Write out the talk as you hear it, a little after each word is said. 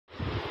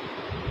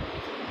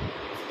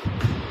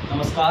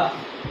नमस्कार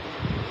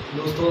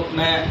दोस्तों,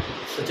 मैं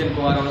सचिन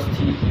कुमार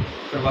अवस्थी,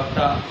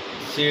 प्रवक्ता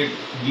सेठ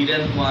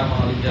वीरेंद्र कुमार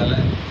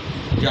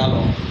महाविद्यालय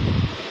जालौन,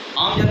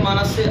 आम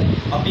जनमानस से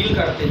अपील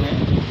करते हैं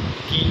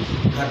कि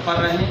घर पर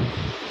रहें,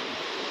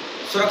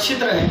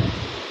 सुरक्षित रहें।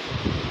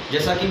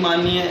 जैसा कि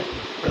माननीय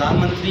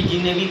प्रधानमंत्री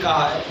जी ने भी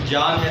कहा है,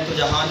 जान है तो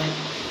जहान है।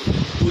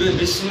 पूरे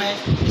विश्व में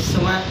इस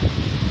समय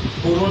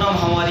कोरोना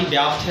महामारी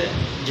व्याप्त है,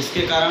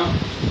 जिसके कारण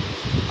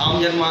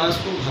आम जनमानस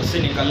को घर से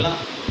निकलना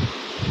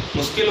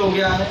मुश्किल हो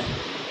गया है।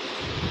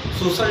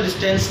 सोशल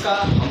डिस्टेंस का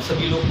हम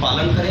सभी लोग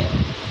पालन करें।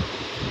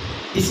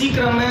 इसी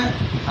क्रम में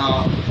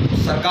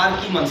सरकार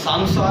की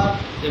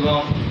मंशानुसार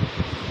एवं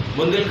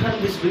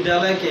बुंदेलखंड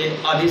विश्वविद्यालय के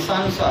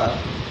आदेशानुसार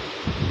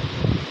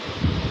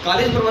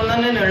कॉलेज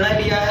प्रबंधन ने निर्णय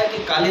लिया है कि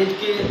कॉलेज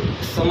के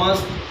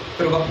समस्त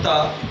प्रवक्ता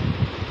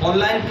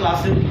ऑनलाइन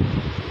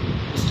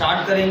क्लासेस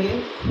स्टार्ट करेंगे,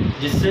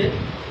 जिससे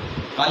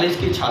कॉलेज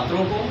के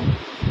छात्रों को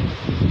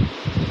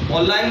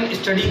ऑनलाइन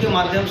स्टडी के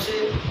माध्यम से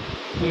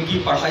उनकी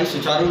पढ़ाई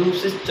सुचारू रूप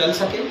से चल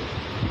सके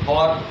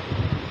और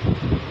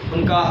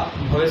उनका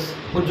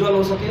भविष्य उज्जवल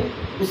हो सके।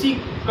 उसी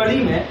कड़ी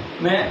में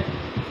मैं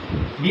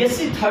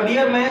बीएससी थर्ड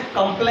ईयर में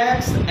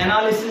कॉम्प्लेक्स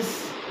एनालिसिस,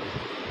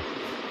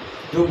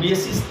 जो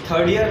बीएससी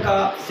थर्ड ईयर का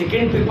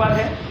सेकेंड पेपर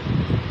है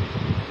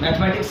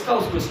मैथमेटिक्स का,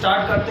 उसको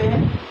स्टार्ट करते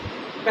हैं।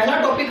 पहला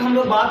टॉपिक हम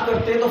लोग बात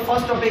करते हैं तो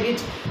first topic is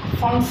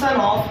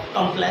function of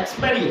complex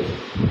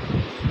variable.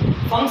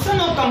 Function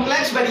of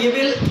complex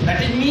variable, that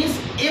it means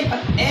if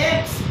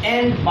x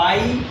and y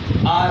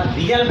are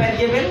real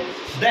variable,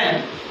 then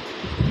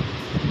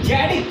z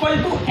equal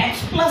to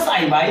x plus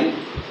iy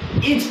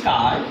is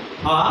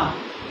called a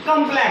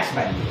complex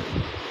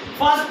variable.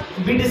 First,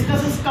 we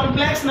discuss is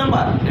complex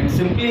number, and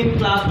simply in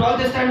class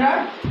 12th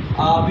standard,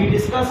 we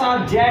discuss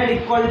our z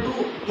equal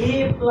to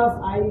a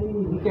plus I.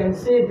 We can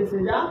say this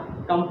is a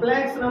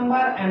complex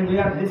number, and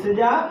where this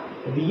is a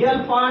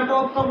real part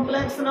of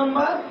complex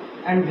number,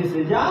 and this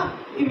is a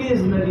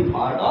imaginary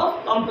part of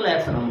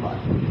complex number.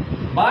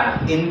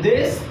 But in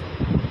this,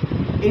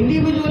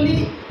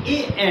 individually a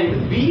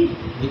and b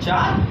which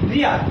are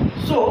real.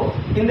 So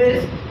in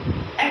this,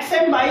 x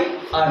and y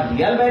are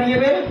real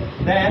variable,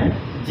 then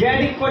z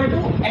equal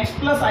to x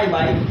plus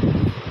iy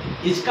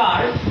is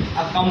called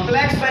a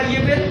complex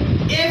variable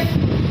if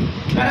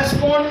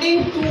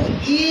corresponding to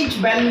each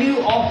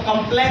value of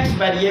complex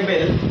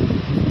variable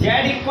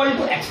z equal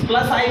to x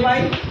plus iy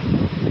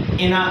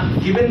in a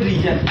given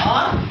region,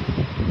 or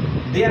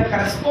there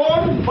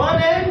correspond one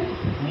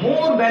and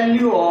more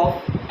value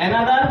of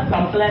another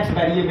complex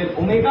variable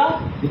omega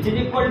which is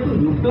equal to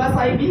u plus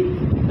ib,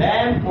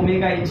 then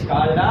omega is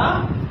called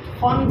a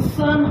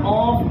function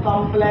of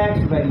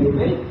complex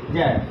variable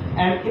z,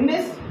 and in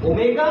this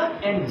omega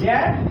and z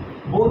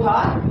both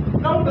are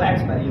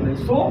complex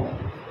variables, so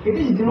it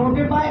is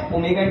denoted by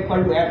omega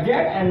equal to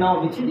fz, and now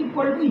which is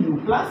equal to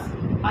u plus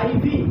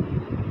iv,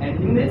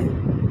 and in this,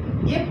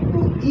 if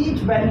to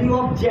each value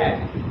of z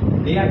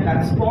there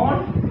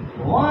correspond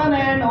one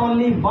and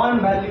only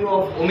one value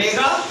of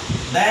omega,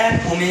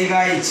 then omega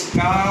is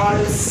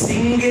called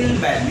single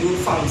valued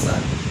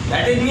function.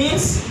 That it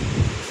means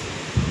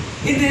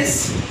in this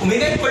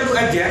omega equal to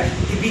fz,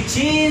 if we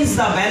change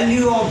the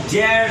value of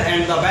z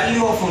and the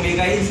value of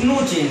omega is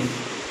no change.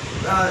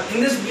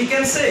 In this we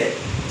can say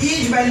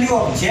each value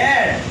of z,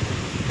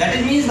 that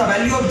it means the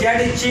value of z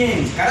is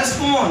changed,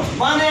 corresponds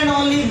one and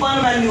only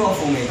one value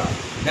of omega.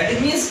 That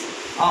it means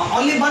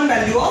only one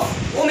value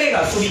of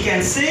omega. So we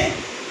can say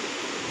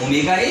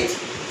omega is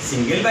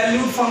single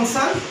valued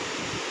function,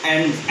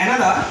 and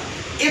another,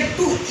 if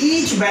to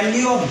each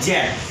value of z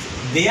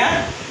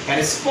there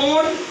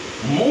correspond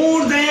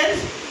more than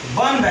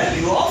one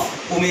value of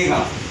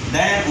omega,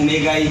 then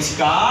omega is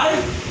called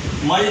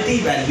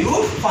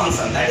multi-valued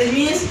function. That is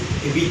means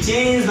if we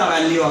change the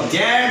value of z,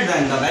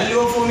 then the value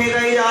of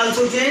omega is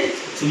also changed.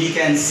 So we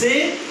can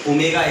say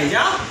omega is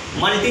a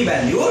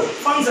multi-valued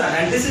function,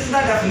 and this is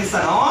the definition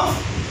of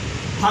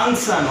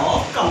function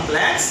of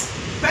complex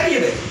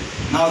variable.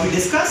 Now we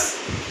discuss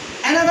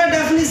another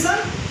definition,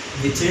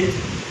 which is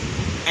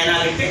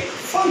analytic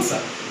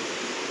function.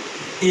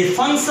 A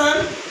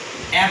function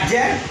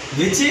fz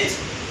which is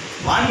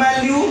one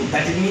value,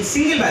 that it means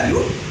single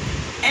value,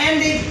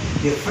 and it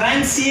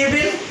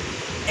differentiable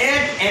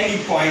at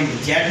any point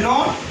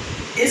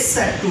z0 is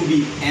said to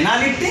be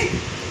analytic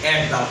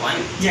at the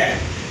point z.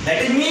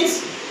 That it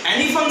means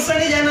any function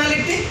is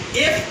analytic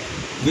if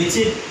which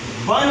is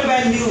one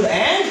value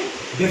and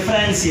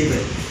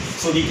differentiable.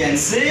 So we can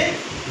say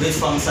which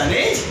function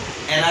is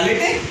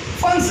analytic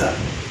function.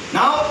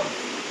 Now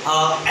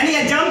any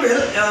example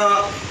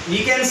we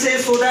can say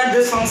so that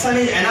this function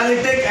is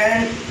analytic,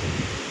 and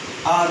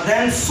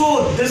then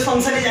so this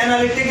function is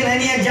analytic in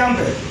any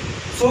example.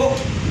 So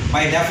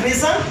by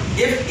definition,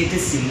 if it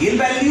is single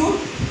value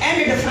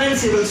and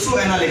differentiable, so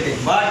analytic.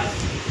 But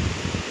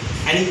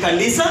any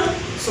condition,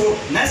 so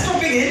next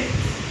topic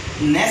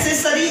is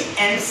necessary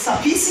and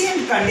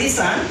sufficient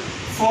condition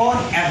for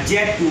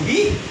fz to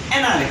be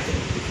analytic.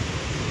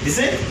 This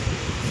is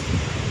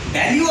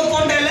value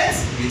upon del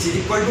x which is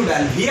equal to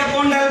del v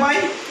upon del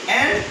y,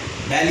 and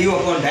del u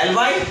upon del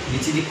y,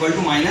 which is equal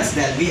to minus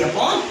del v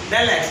upon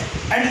del x.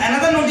 And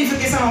another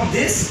notification of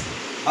this,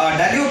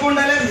 del u upon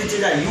del x, which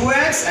is a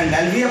ux, and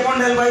del v upon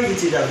del y,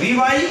 which is a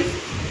vy,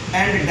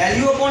 and del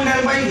u upon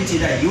del y, which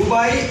is a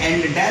uy,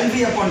 and del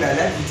v upon del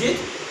x, which is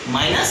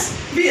minus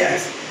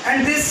vx.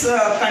 And this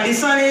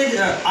condition is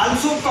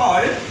also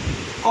called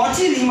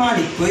Cauchy-Riemann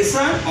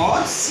equation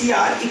or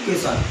CR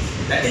equation.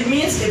 That it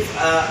means if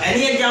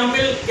any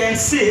example can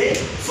say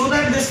so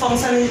that this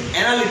function is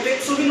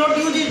analytic, so we not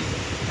use it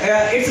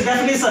its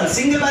definition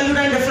single valued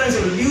and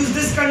differentiable. We use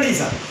this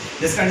condition.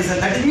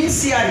 That it means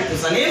CR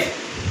equation. If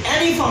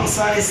any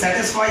function is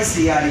satisfied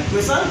CR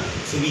equation,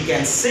 so we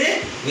can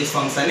say which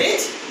function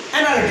is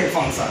analytic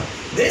function.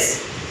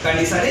 This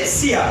condition is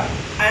CR,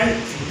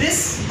 and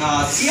this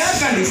CR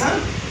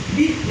condition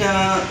we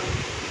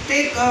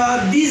take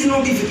these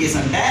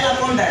notification del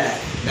upon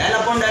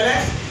del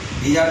x.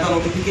 These are the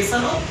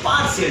notification of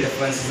partial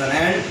differentiation,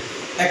 and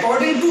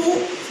according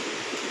to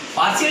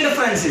partial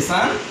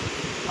differentiation,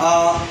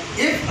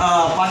 if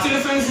partial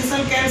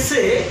differentiation can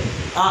say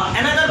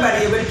another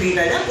variable treated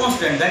as a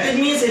constant. That it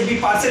means if we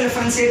partially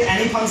differentiate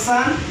any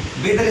function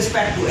with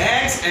respect to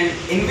x, and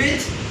in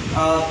which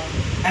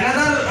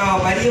another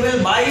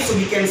variable y, so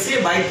we can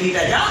say y treated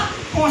as a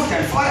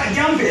constant. For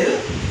example,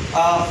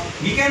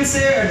 we can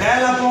say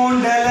del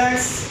upon del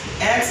x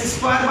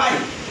square y.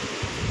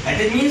 That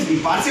it means we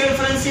partially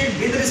differentiate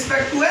with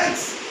respect to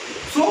x.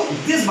 So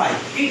this y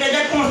treated as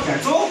a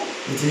constant. So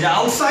which is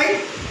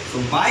outside.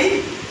 So y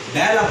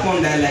del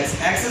upon del x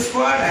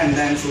squared, and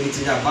then so which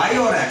is a y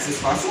or x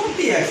squared. So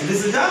dx.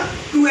 This is a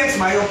 2x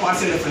y of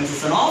partial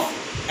differentiation of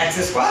x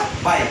squared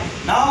y.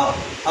 Now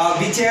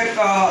we take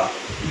an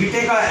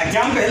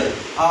example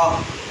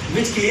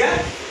which clear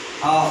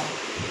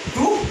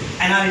to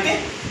analytic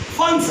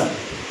function.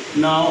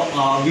 Now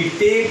we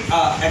take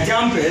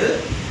example.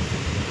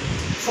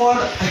 For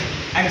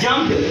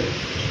example,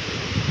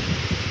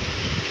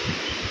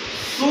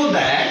 so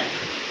that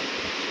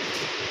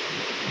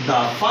the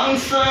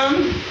function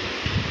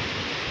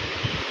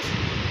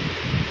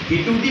e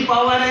to the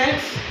power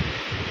x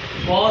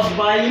cos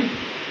y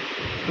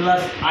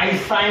plus I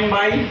sin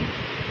y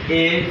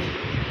is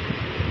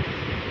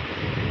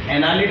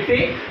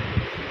analytic,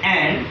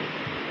 and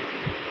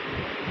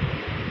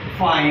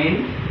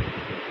find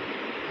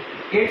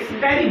its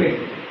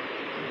derivative.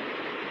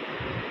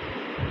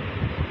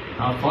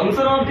 Now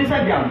function of this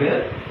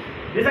example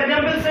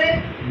say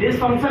this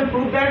function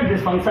prove that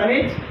this function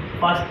is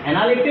first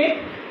analytic.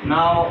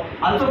 Now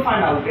also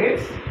find out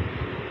its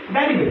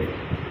derivative.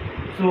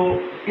 So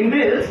in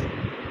this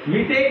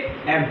we take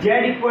fz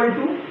equal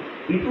to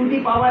e to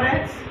the power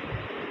x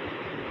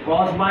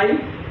cos y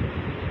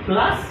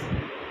plus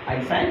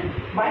I sin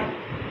y,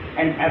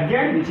 and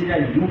fz which is a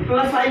u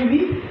plus iv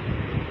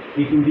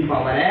e to the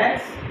power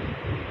x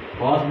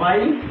cos y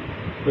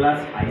plus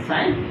I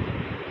sin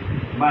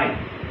y.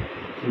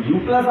 So u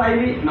plus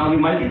iv, now we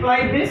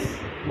multiply this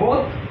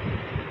both,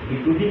 e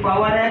to the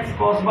power x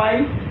cos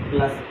y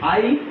plus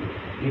I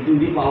e to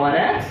the power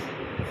x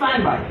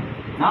sin y.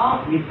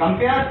 Now we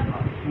compare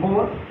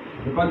both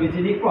because which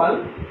is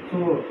equal. So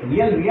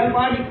real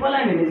part equal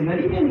and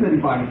imaginary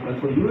part equal.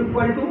 So u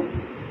equal to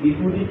e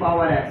to the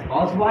power x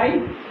cos y,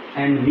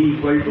 and v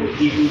equal to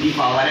e to the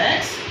power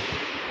x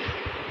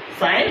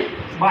sin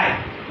y.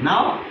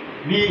 Now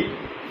we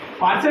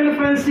partial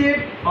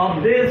differentiate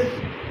of this.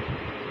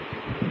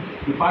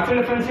 The partial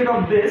differentiate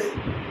of this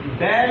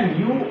del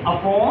u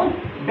upon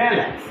del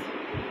x.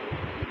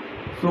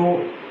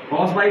 So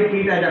cos y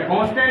treated as a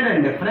constant,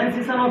 and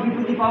differentiation of e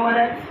to the power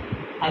x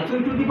also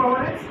e to the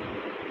power x,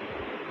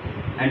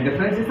 and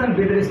differentiation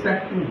with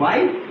respect to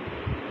y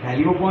del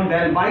u upon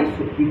del y,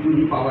 so e to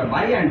the power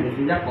y, and this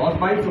is a cos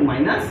y, so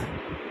minus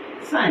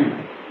sin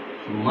y,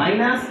 so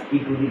minus e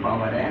to the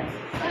power x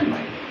sin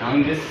y. Now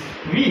in this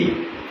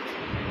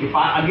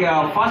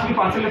first we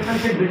partial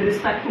differentiate with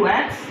respect to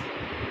x,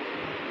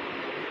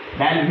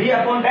 del v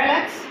upon del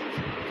x,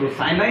 so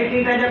sin y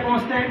treated as a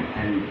constant,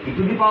 and e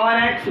to the power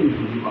x, so e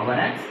to the power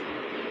x,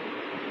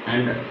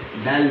 and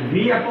del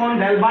v upon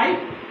del y,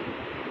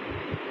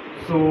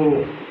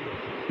 so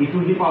e to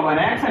the power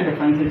x, and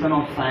differentiation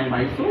of sin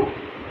y, so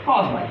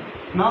cos y.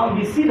 Now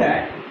we see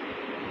that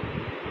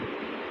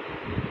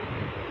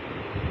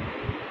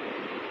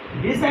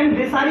this and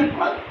this are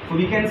equal, so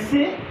we can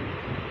say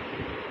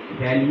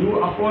del u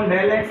upon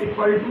del x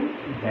equal to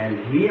del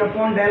v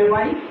upon del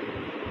y,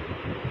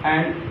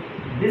 and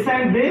this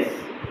and this,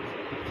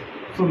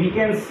 so we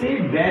can say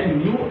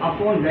del u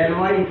upon del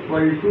y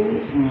equal to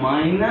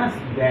minus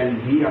del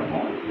v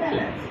upon del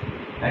x.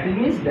 That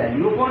means del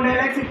u upon del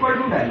x equal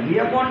to del v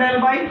upon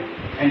del y,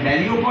 and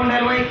del u upon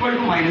del y equal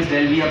to minus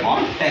del v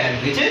upon del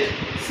x, which is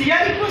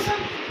CR equation.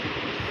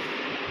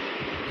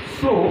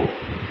 So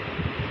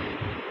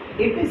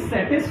it is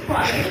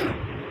satisfied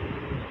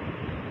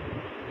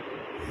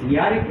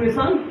CR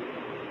equation,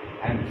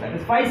 and to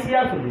satisfy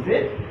CR, so this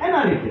is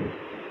analytic.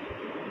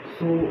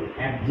 So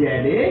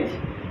fz is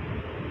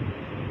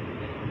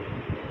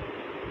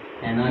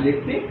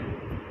analytic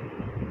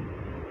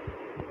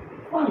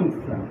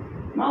function.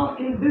 Now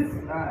in this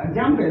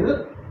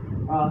example,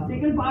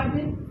 second part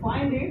is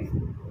find its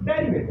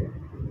derivative.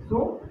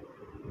 So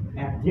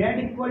fz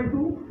equal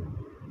to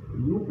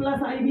u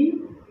plus ib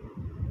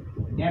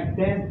f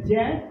dash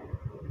z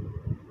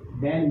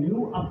del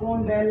u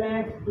upon del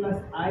x plus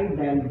I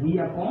del v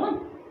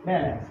upon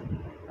del x.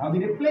 Now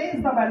we replace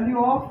the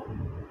value of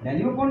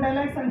del u upon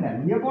del x and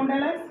del v upon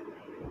del x.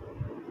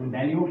 So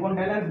del u upon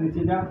del x, which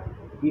is a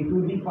e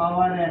to the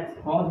power x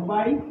cos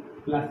by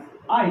plus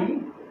I,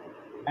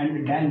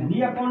 and del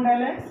v upon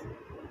del x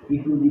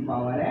e to the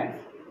power x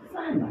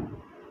sin by.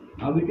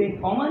 Now we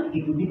take common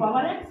e to the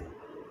power x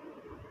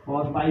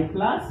cos by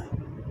plus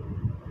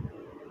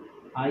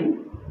I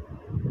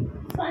sin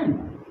by,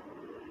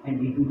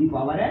 and e to the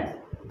power x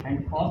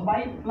and cos by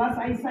plus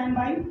I sin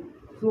by,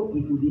 so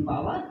e to the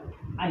power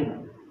I by,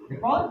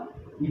 because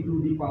e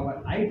to the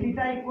power I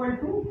theta equal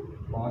to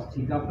cos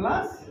theta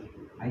plus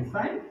I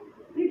sin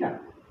theta.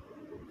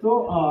 So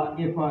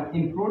if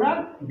in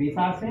product base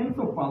are same,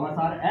 so powers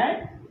are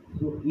add,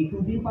 so e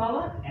to the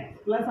power x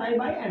plus I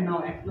by, and now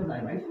x plus I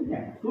by, so z.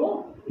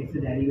 So its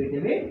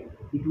derivative is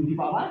e to the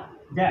power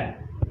z.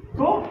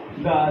 So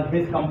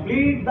this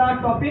complete the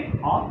topic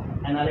of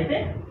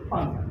analytic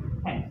function.